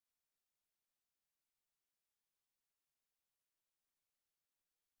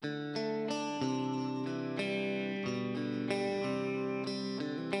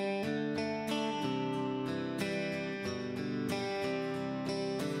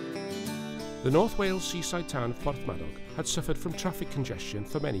The North Wales seaside town of Porthmadog had suffered from traffic congestion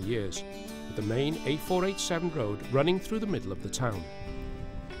for many years, with the main A487 road running through the middle of the town.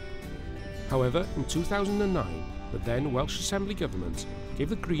 However, in 2009, the then Welsh Assembly Government gave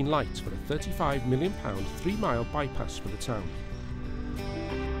the green light for a £35 million 3-mile bypass for the town.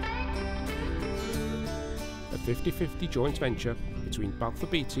 A 50-50 joint venture between Balfour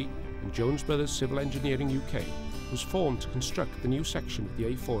Beatty and Jones Brothers Civil Engineering UK was formed to construct the new section of the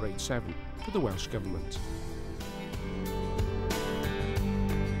A487 for the Welsh Government.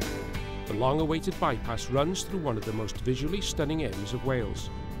 The long-awaited bypass runs through one of the most visually stunning areas of Wales.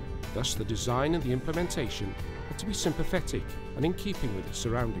 Thus, the design and the implementation had to be sympathetic and in keeping with its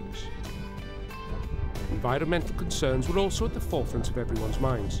surroundings. Environmental concerns were also at the forefront of everyone's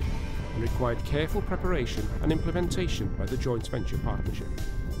minds and required careful preparation and implementation by the joint venture partnership.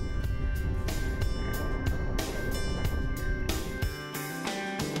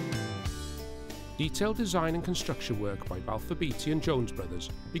 Detailed design and construction work by Balfour Beatty and Jones Brothers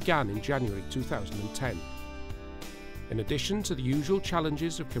began in January 2010. In addition to the usual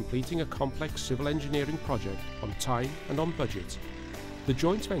challenges of completing a complex civil engineering project on time and on budget, the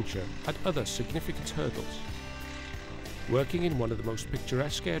joint venture had other significant hurdles. Working in one of the most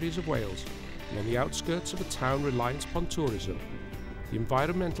picturesque areas of Wales and on the outskirts of a town reliant upon tourism, the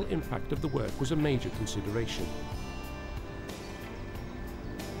environmental impact of the work was a major consideration.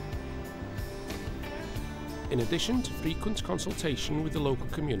 In addition to frequent consultation with the local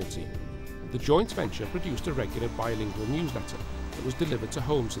community, the joint venture produced a regular bilingual newsletter that was delivered to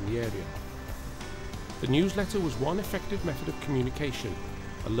homes in the area. The newsletter was one effective method of communication,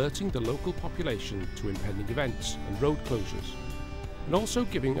 alerting the local population to impending events and road closures, and also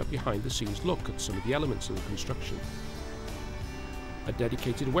giving a behind-the-scenes look at some of the elements of the construction. A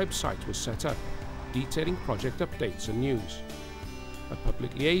dedicated website was set up, detailing project updates and news. A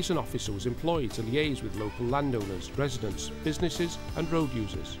public liaison officer was employed to liaise with local landowners, residents, businesses and road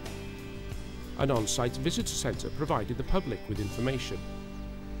users. An on-site visitor centre provided the public with information,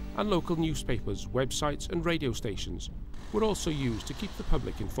 and local newspapers, websites and radio stations were also used to keep the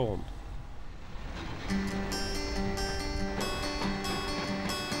public informed.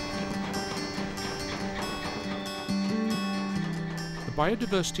 The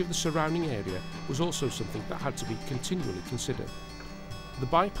biodiversity of the surrounding area was also something that had to be continually considered. The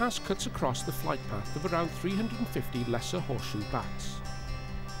bypass cuts across the flight path of around 350 lesser horseshoe bats.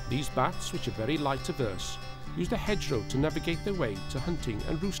 These bats, which are very light averse, used a hedgerow to navigate their way to hunting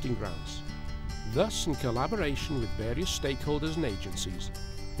and roosting grounds. Thus, in collaboration with various stakeholders and agencies,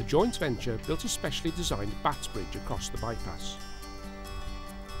 the joint venture built a specially designed bat bridge across the bypass.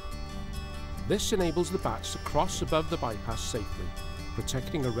 This enables the bats to cross above the bypass safely,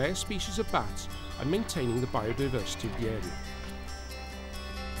 protecting a rare species of bats and maintaining the biodiversity of the area.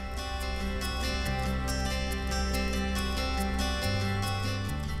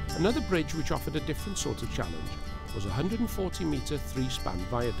 Another bridge which offered a different sort of challenge was a 140-metre 3-span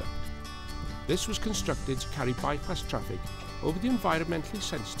viaduct. This was constructed to carry bypass traffic over the environmentally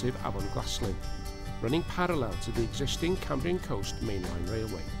sensitive Glaslyn, running parallel to the existing Cambrian Coast mainline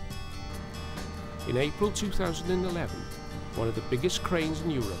railway. In April 2011, one of the biggest cranes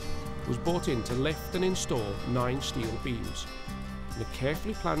in Europe was brought in to lift and install 9 steel beams in a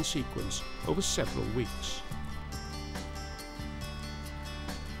carefully planned sequence over several weeks.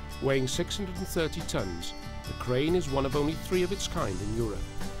 Weighing 630 tonnes, the crane is one of only 3 of its kind in Europe.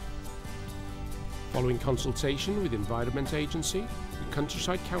 Following consultation with Environment Agency, the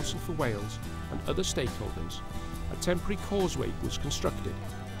Countryside Council for Wales and other stakeholders, a temporary causeway was constructed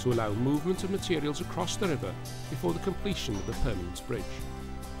to allow movement of materials across the river before the completion of the permanent bridge.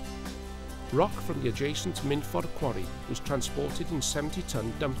 Rock from the adjacent Minffordd quarry was transported in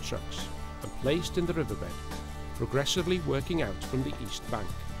 70-tonne dump trucks and placed in the riverbed, progressively working out from the east bank.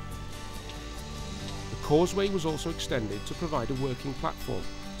 The causeway was also extended to provide a working platform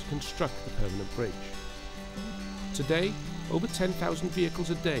to construct the permanent bridge. Today, over 10,000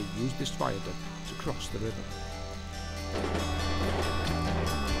 vehicles a day use this viaduct to cross the river.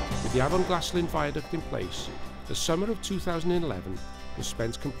 With the Glaslyn viaduct in place, the summer of 2011 was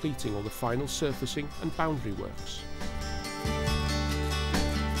spent completing all the final surfacing and boundary works.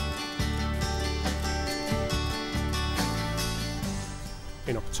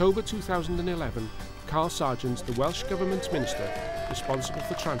 In October 2011, Carl Sargent, the Welsh Government Minister responsible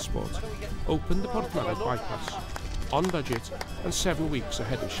for transport, opened the Porthmadog bypass, on budget and 7 weeks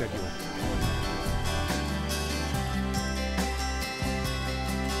ahead of schedule.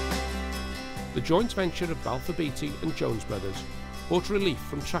 The joint venture of Balfour Beatty and Jones Brothers brought relief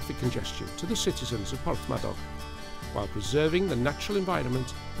from traffic congestion to the citizens of Porthmadog. while preserving the natural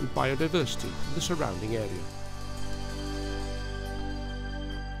environment and biodiversity of the surrounding area.